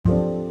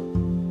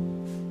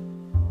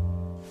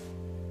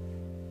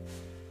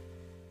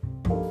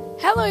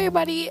Hello,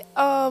 everybody.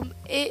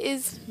 It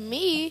is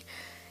me.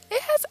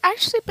 It has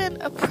actually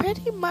been a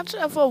pretty much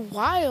of a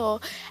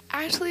while.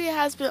 Actually, it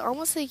has been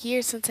almost a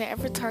year since I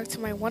ever talked to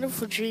my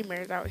wonderful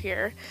dreamers out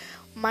here.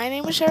 My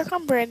name is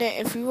Shericon Brandon.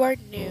 If you are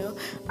new,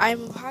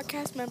 I'm a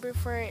podcast member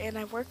for it, and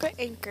I work with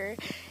Anchor.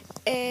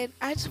 And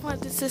I just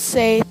wanted to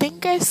say thank you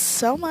guys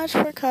so much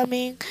for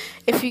coming.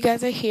 If you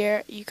guys are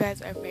here, you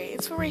guys are very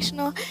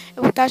inspirational.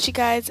 And without you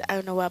guys, I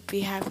don't know what would be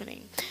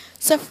happening.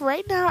 So for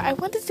right now, I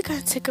wanted to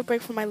kind of take a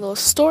break from my little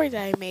story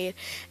that I made,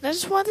 and I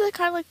just wanted to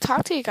kind of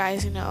talk to you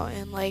guys, and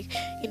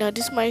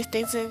do some other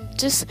things, and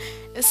just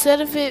instead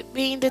of it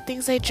being the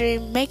things I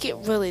dream, make it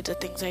really the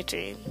things I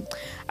dream.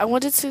 I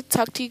wanted to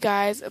talk to you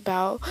guys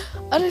about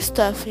other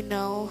stuff,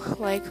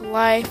 like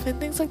life and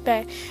things like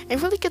that,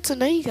 and really get to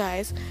know you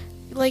guys.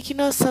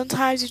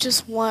 Sometimes you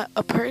just want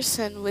a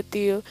person with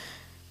you,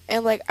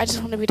 and I just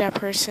want to be that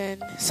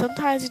person.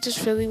 Sometimes you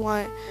just really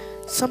want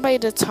somebody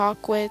to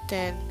talk with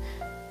and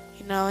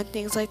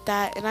things like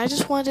that. And I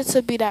just wanted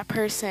to be that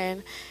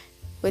person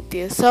with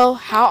you. So,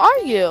 how are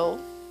you?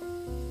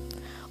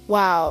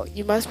 Wow,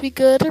 you must be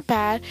good or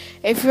bad.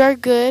 If you are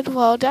good,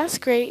 well, that's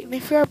great. And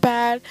if you are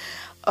bad,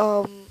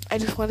 I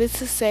just wanted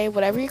to say,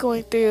 whatever you're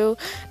going through,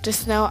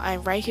 just know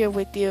I'm right here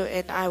with you,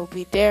 and I will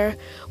be there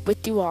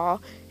with you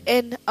all.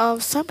 And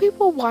some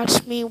people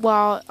watch me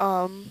while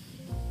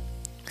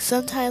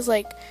sometimes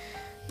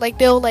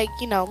they'll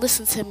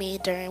listen to me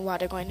while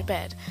they're going to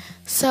bed.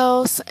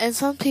 And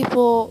some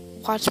people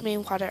watch me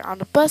while they're on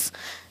the bus,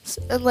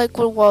 and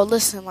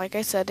listen, like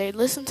I said, they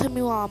listen to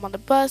me while I'm on the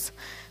bus,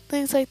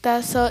 things like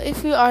that. So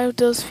if you are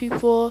those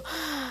people,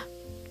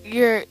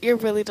 you're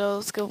really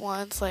those good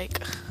ones,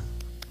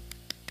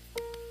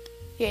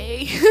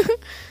 yay.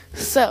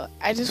 So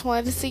I just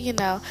wanted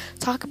to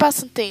talk about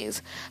some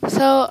things.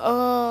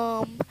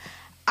 So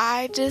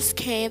I just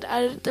came.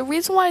 The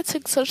reason why I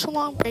took such a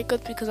long break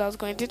was because I was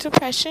going through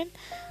depression.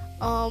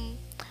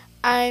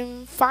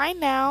 I'm fine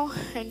now.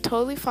 I'm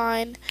totally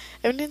fine.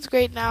 Everything's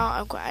great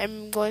now.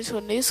 I'm going to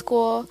a new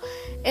school,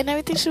 and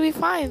everything should be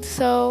fine.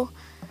 So,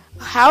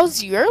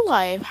 how's your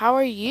life? How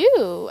are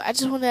you? I'm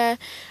just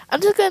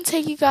gonna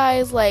take you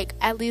guys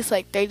at least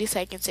 30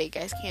 seconds so you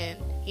guys can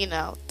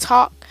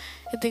talk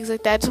and things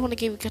like that. I just want to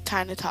give you good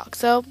time to talk.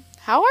 So,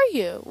 how are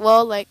you?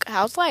 Well,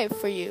 how's life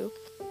for you?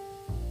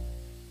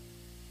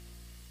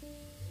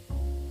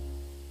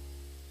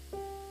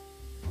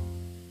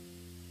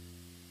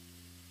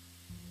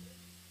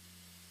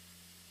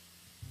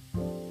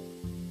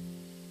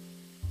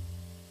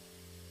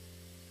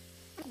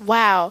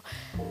 Wow.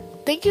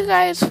 Thank you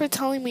guys for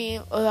telling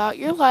me about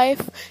your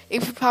life.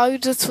 If you probably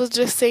was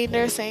just sitting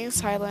there saying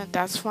silent,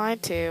 that's fine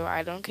too.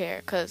 I don't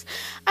care, because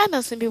I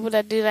know some people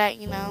that do that,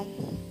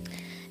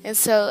 And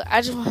so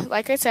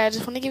like I said, I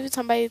just want to give you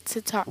somebody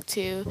to talk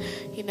to,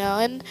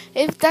 and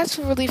if that's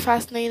really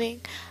fascinating,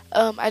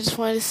 I just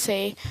wanted to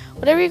say,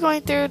 whatever you're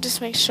going through,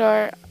 just make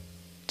sure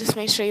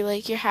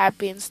you're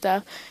happy and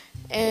stuff.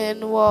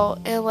 And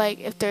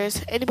if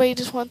there's anybody you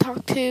just want to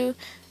talk to,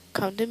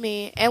 come to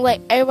me. And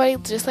everybody,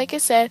 just like I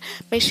said,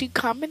 make sure you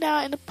comment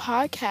out in the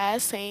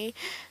podcast saying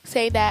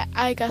that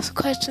I got some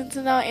questions,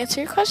 and I'll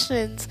answer your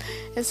questions.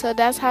 And so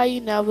that's how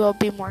we'll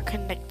be more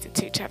connected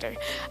to each other.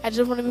 I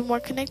just want to be more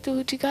connected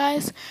with you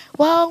guys.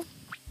 Well,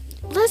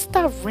 let's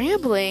stop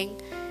rambling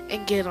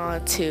and get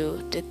on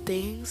to the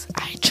things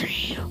I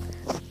dream.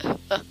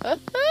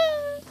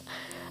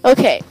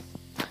 Okay,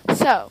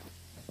 so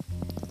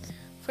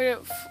for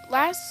the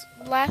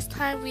last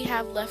time we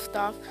have left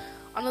off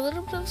on a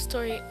little bit of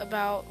story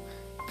about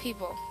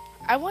people.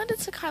 I wanted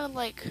to kind of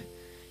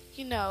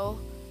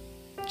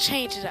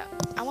change it up.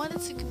 I wanted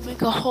to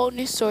make a whole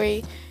new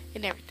story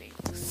and everything.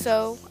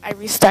 So I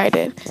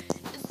restarted.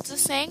 It's the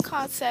same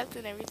concept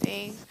and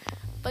everything,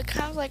 but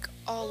kind of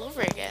all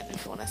over again,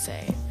 if you want to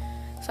say.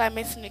 So I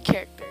made some new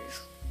characters.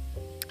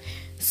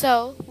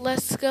 So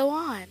let's go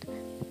on.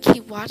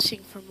 Keep watching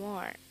for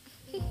more.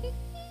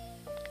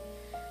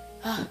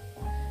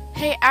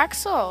 Hey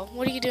Axel,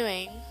 what are you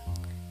doing?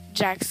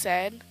 Jack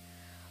said.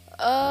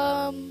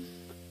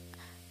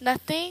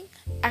 Nothing,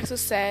 Axel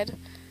said.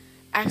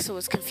 Axel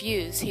was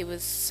confused. He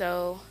was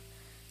so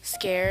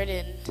scared,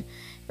 and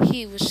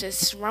he was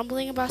just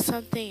rumbling about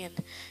something,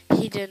 and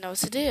he didn't know what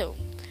to do.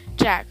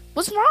 Jack,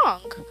 what's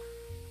wrong?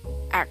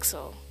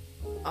 Axel.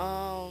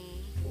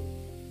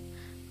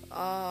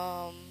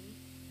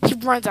 He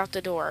runs out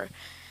the door.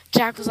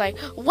 Jack was like,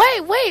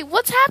 wait,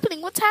 what's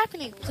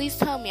happening? Please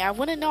tell me. I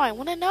want to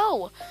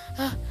know.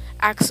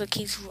 Axel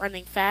keeps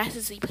running fast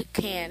as he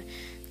can,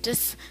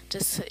 just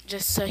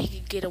so he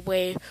could get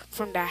away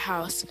from that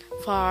house,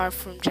 far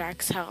from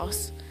Jack's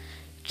house.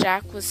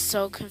 Jack was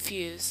so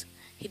confused.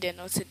 He didn't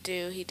know what to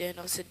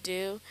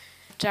do.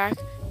 Jack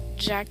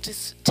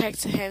just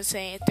texted him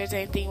saying, if there's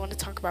anything you want to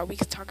talk about, we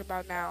can talk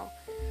about now.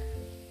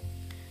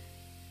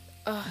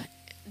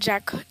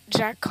 Jack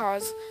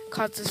calls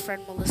his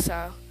friend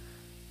Melissa.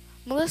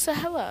 Melissa,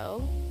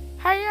 hello.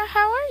 How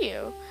are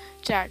you?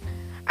 Jack,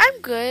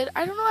 I'm good.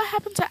 I don't know what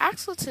happened to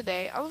Axel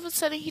today. All of a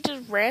sudden, he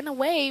just ran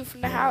away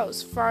from the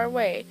house, far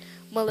away.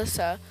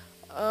 Melissa,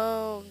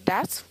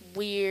 That's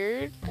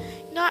weird.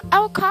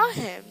 I'll call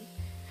him.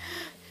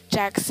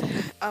 Jax,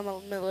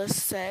 Melissa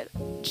said.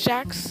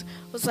 Jax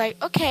was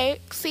like, okay,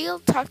 see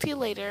you, talk to you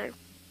later.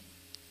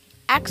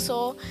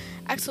 Axel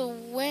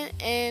went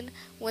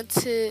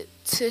to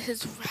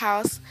his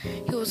house.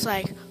 He was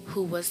like,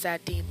 who was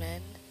that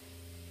demon?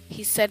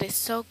 He said it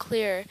so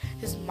clear,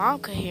 his mom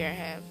could hear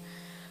him.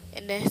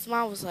 And then his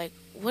mom was like,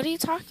 what are you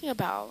talking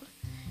about?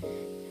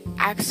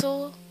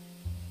 Axel,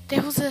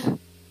 there was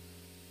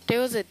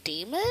a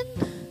demon?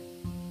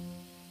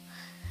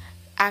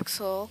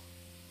 Axel,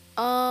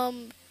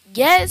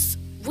 yes,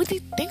 what do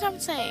you think I'm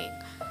saying?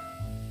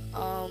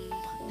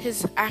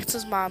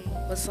 Axel's mom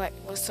was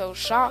so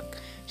shocked.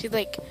 She's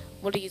like,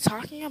 what are you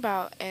talking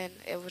about? And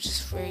it was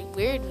just very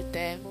weird with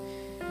them.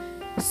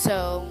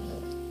 So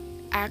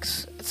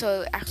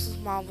Axel's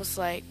mom was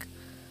like,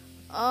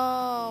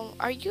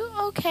 are you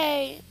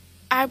okay?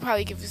 I'll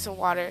probably give you some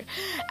water.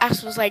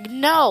 Axel was like,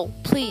 no,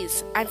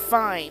 please, I'm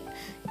fine.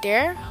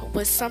 There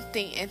was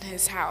something in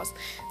his house.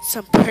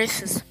 Some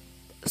person,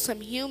 some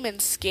human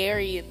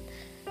scary, and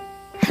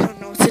I don't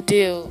know what to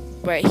do,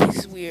 but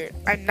he's weird.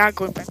 I'm not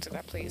going back to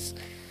that place.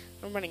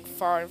 I'm running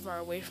far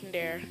away from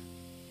there.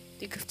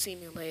 You can see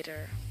me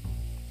later.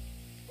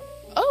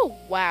 Oh,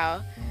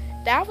 wow.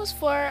 That was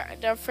for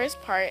the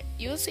first part.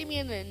 You will see me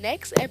in the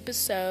next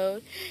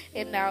episode,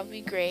 and that will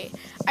be great.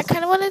 I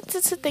kind of wanted to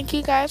thank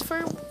you guys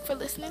for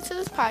listening to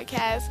this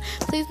podcast.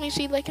 Please make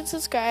sure you like and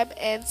subscribe,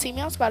 and see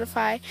me on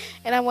Spotify.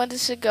 And I wanted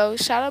to go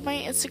shout out my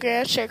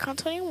Instagram,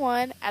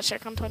 ShareCon21, at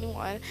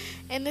ShareCon21.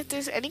 And if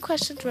there's any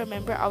questions,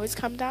 remember, always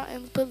comment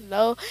down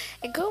below,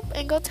 and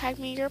go tag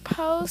me in your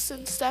posts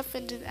and stuff,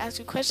 and just ask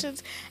me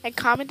questions, and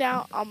comment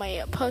down on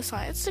my posts on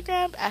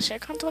Instagram, at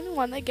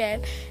ShareCon21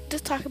 again.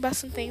 Just talk about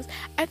some things.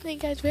 I thank you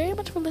guys very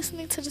much for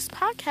listening to this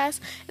podcast.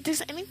 If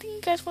there's anything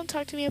you guys want to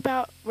talk to me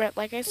about,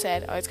 like I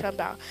said, always come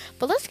down.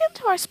 But let's get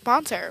into our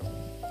sponsor.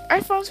 Our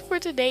sponsor for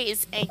today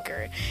is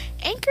Anchor.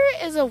 Anchor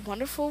is a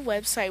wonderful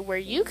website where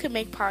you can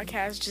make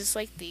podcasts just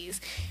like these.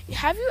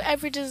 Have you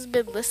ever just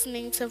been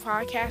listening to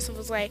podcasts and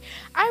was like,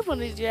 I want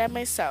to do that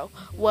myself?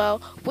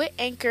 Well, with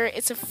Anchor,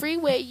 it's a free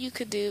way you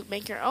could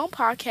make your own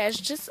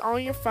podcast just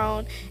on your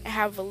phone and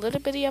have a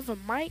little bit of a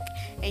mic,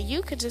 and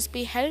you could just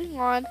be heading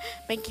on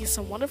making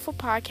some wonderful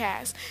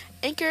podcasts.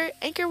 Anchor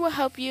will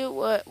help you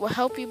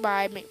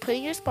by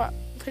putting your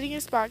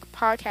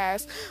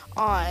podcast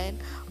on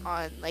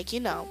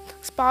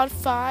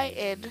Spotify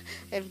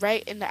and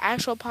right in the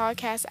actual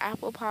podcast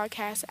Apple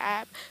Podcast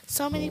app,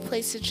 so many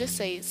places, just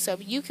so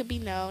you could be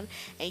known,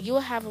 and you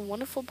will have a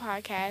wonderful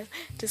podcast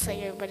just like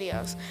everybody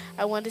else.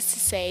 I wanted to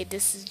say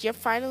this is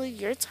finally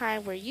your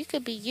time where you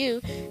could be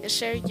you and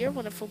share your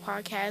wonderful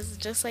podcast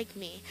just like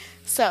me.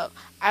 So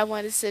I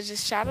wanted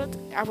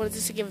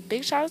to give a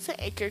big shout out to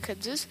Anchor, because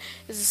this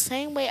is the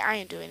same way I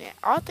am doing it.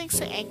 All thanks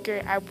to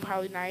Anchor, I would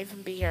probably not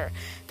even be here.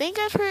 Thank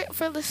you guys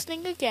for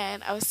listening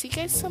again. I will see you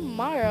guys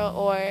tomorrow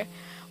or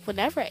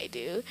whenever I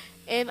do.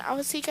 And I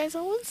will see you guys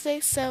on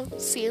Wednesday. So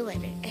see you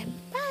later. And